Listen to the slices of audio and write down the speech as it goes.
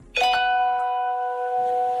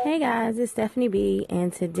Hey guys, it's Stephanie B,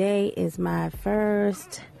 and today is my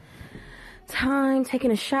first time taking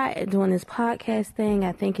a shot at doing this podcast thing.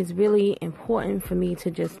 I think it's really important for me to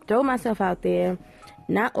just throw myself out there,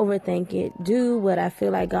 not overthink it, do what I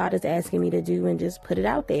feel like God is asking me to do, and just put it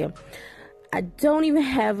out there. I don't even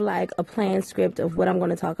have like a planned script of what I'm going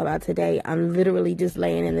to talk about today. I'm literally just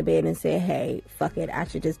laying in the bed and say, hey, fuck it, I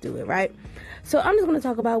should just do it, right? So I'm just going to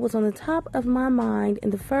talk about what's on the top of my mind,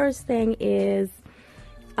 and the first thing is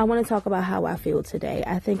I want to talk about how I feel today.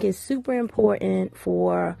 I think it's super important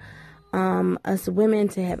for us women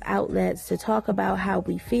to have outlets to talk about how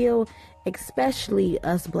we feel, especially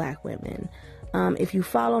us black women. If you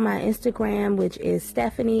follow my Instagram, which is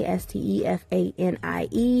Stephanie,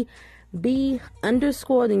 Stefanie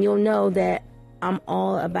B_, then you'll know that I'm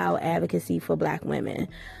all about advocacy for black women.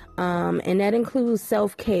 And that includes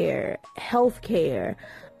self-care, health-care,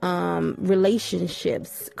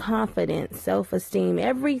 relationships, confidence, self-esteem,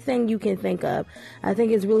 everything you can think of. I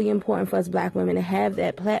think it's really important for us black women to have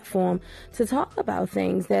that platform to talk about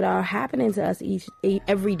things that are happening to us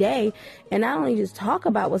every day, and not only just talk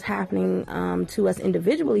about what's happening to us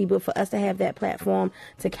individually, but for us to have that platform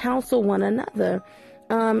to counsel one another.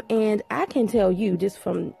 And I can tell you just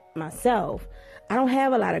from myself, I don't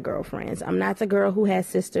have a lot of girlfriends. I'm not the girl who has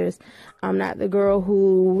sisters. I'm not the girl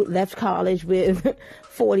who left college with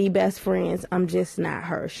 40 best friends. I'm just not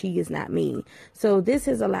her. She is not me. So this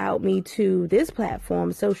has allowed me to, this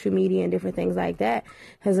platform, social media and different things like that,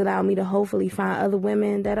 has allowed me to hopefully find other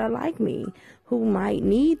women that are like me, who might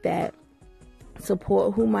need that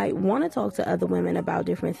support, who might want to talk to other women about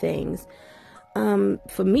different things.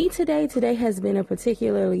 For me today has been a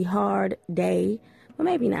particularly hard day. Well,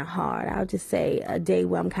 maybe not hard. I'll just say a day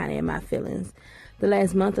where I'm kind of in my feelings. The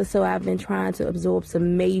last month or so, I've been trying to absorb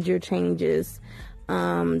some major changes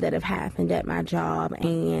that have happened at my job,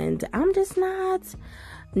 and I'm just not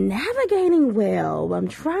navigating well. I'm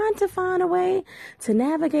trying to find a way to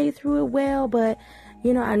navigate through it well, but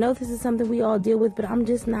you know, I know this is something we all deal with, but I'm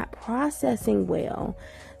just not processing well.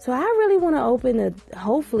 So I really want to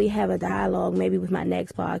hopefully have a dialogue, maybe with my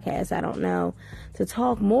next podcast, I don't know, to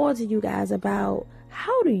talk more to you guys about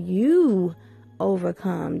how do you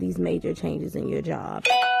overcome these major changes in your job?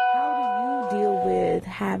 How do you deal with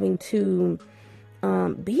having to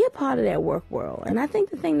be a part of that work world? And I think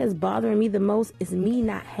the thing that's bothering me the most is me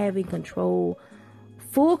not having full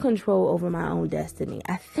control over my own destiny.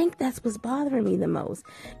 I think that's what's bothering me the most.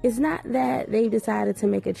 It's not that they decided to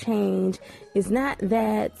make a change. It's not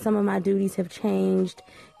that some of my duties have changed.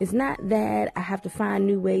 It's not that I have to find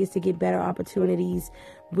new ways to get better opportunities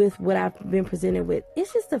with what I've been presented with.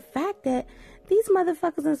 It's just the fact that these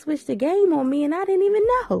motherfuckers have switched the game on me and I didn't even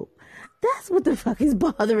know. That's what the fuck is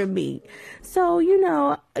bothering me. So, you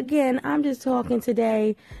know, again, I'm just talking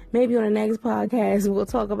today. Maybe on the next podcast, we'll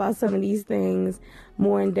talk about some of these things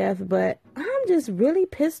more in depth. But I'm just really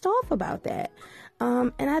pissed off about that.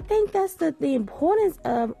 And I think that's the importance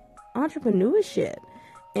of entrepreneurship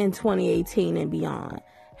in 2018 and beyond.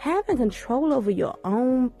 Having control over your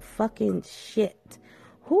own fucking shit.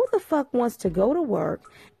 Who the fuck wants to go to work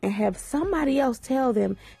and have somebody else tell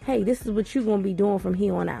them, hey, this is what you're going to be doing from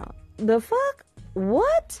here on out? The fuck?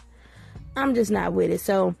 What? I'm just not with it.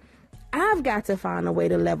 So I've got to find a way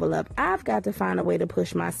to level up. I've got to find a way to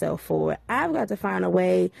push myself forward. I've got to find a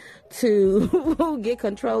way to get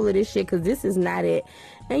control of this shit, because this is not it.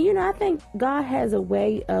 And, you know, I think God has a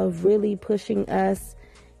way of really pushing us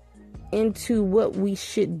into what we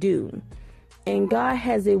should do. And God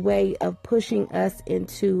has a way of pushing us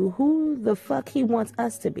into who the fuck he wants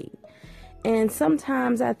us to be. And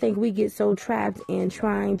sometimes I think we get so trapped in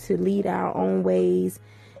trying to lead our own ways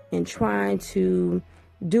and trying to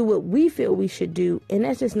do what we feel we should do. And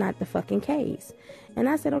that's just not the fucking case. And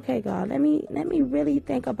I said, okay, God, let me really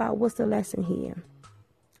think about what's the lesson here.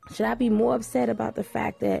 Should I be more upset about the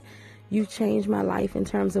fact that you've changed my life in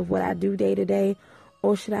terms of what I do day to day?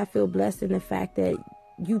 Or should I feel blessed in the fact that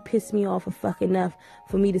you pissed me off a fuck enough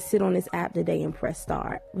for me to sit on this app today and press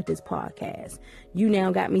start with this podcast? You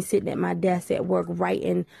now got me sitting at my desk at work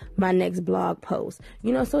writing my next blog post.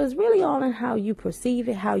 You know, so it's really all in how you perceive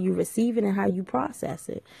it, how you receive it, and how you process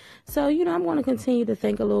it. So, you know, I'm going to continue to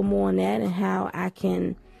think a little more on that and how I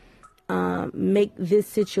can make this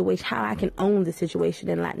situation, how I can own the situation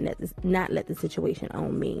and not let the situation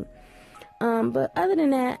own me. But other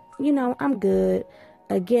than that, you know, I'm good.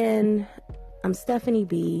 Again, I'm Stephanie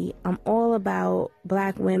B. I'm all about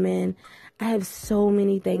black women. I have so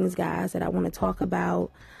many things, guys, that I want to talk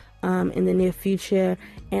about. in the near future.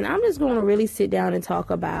 And I'm just going to really sit down and talk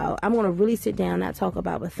about, not talk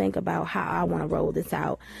about, but think about how I want to roll this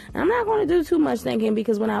out. And I'm not going to do too much thinking,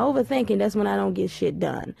 because when I overthink it, that's when I don't get shit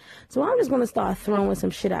done. So I'm just going to start throwing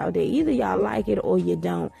some shit out there. Either y'all like it or you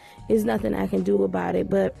don't. There's nothing I can do about it.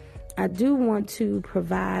 But I do want to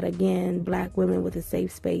provide, again, black women with a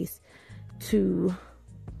safe space to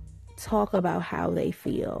talk about how they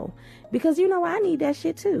feel. Because, I need that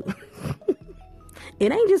shit too.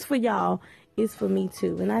 It ain't just for y'all, it's for me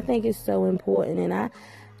too. And I think it's so important. And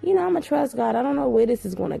I'm a trust God. I don't know where this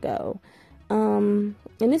is going to go. And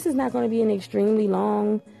this is not going to be an extremely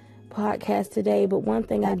long podcast today. But one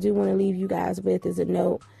thing I do want to leave you guys with is a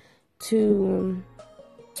note to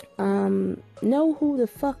know who the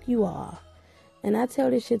fuck you are. And I tell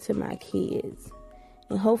this shit to my kids.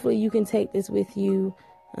 And hopefully you can take this with you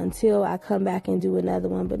until I come back and do another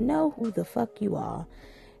one. But know who the fuck you are.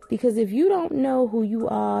 Because if you don't know who you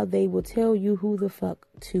are, they will tell you who the fuck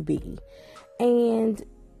to be. And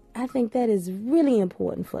I think that is really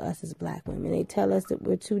important for us as black women. They tell us that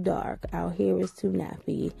we're too dark. Our hair is too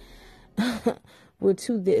nappy. We're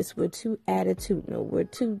too this. We're too attitudinal. We're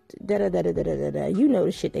too da-da-da-da-da-da-da. You know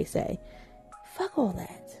the shit they say. Fuck all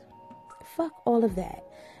that. Fuck all of that.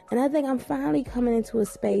 And I think I'm finally coming into a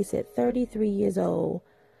space at 33 years old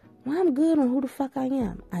where I'm good on who the fuck I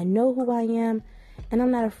am. I know who I am. And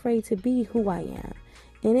I'm not afraid to be who I am.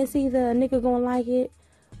 And it's either a nigga gonna like it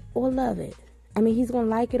or love it. I mean, he's gonna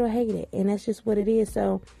like it or hate it. And that's just what it is.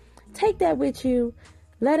 So take that with you.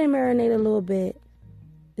 Let it marinate a little bit.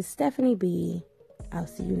 It's Stephanie B. I'll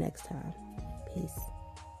see you next time. Peace.